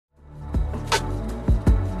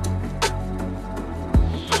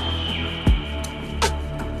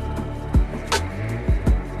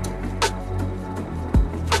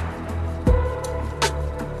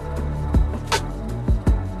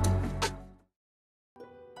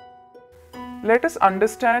Let us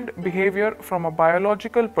understand behavior from a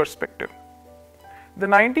biological perspective. The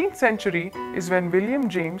 19th century is when William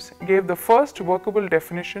James gave the first workable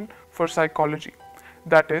definition for psychology,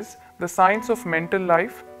 that is, the science of mental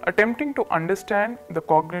life, attempting to understand the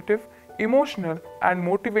cognitive, emotional, and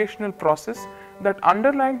motivational process that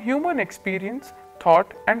underline human experience,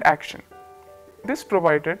 thought, and action. This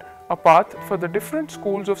provided a path for the different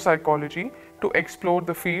schools of psychology to explore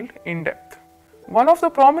the field in depth. One of the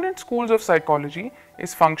prominent schools of psychology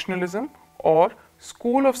is Functionalism, or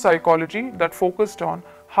school of psychology that focused on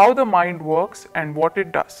how the mind works and what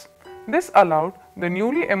it does. This allowed the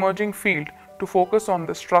newly emerging field to focus on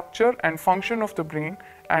the structure and function of the brain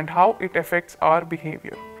and how it affects our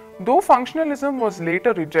behavior. Though functionalism was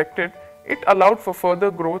later rejected, it allowed for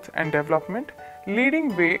further growth and development,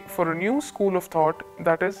 leading way for a new school of thought,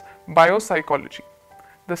 that is biopsychology,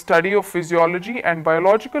 the study of physiology and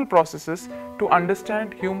biological processes to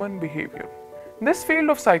understand human behavior. This field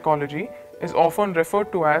of psychology is often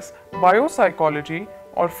referred to as biopsychology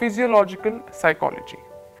or physiological psychology.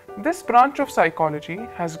 This branch of psychology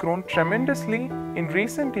has grown tremendously in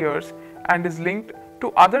recent years and is linked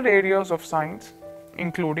to other areas of science,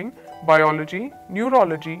 including biology,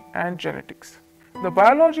 neurology, and genetics. The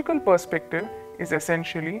biological perspective is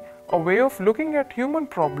essentially a way of looking at human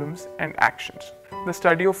problems and actions. The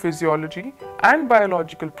study of physiology and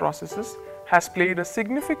biological processes has played a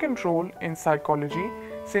significant role in psychology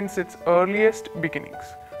since its earliest beginnings.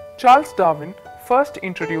 Charles Darwin first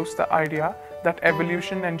introduced the idea that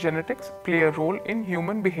evolution and genetics play a role in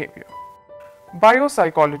human behavior.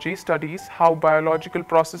 Biopsychology studies how biological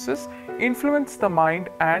processes influence the mind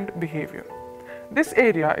and behavior. This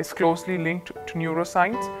area is closely linked to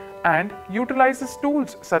neuroscience and utilizes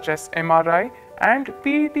tools such as MRI and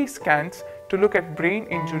PET scans to look at brain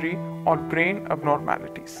injury or brain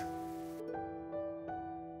abnormalities.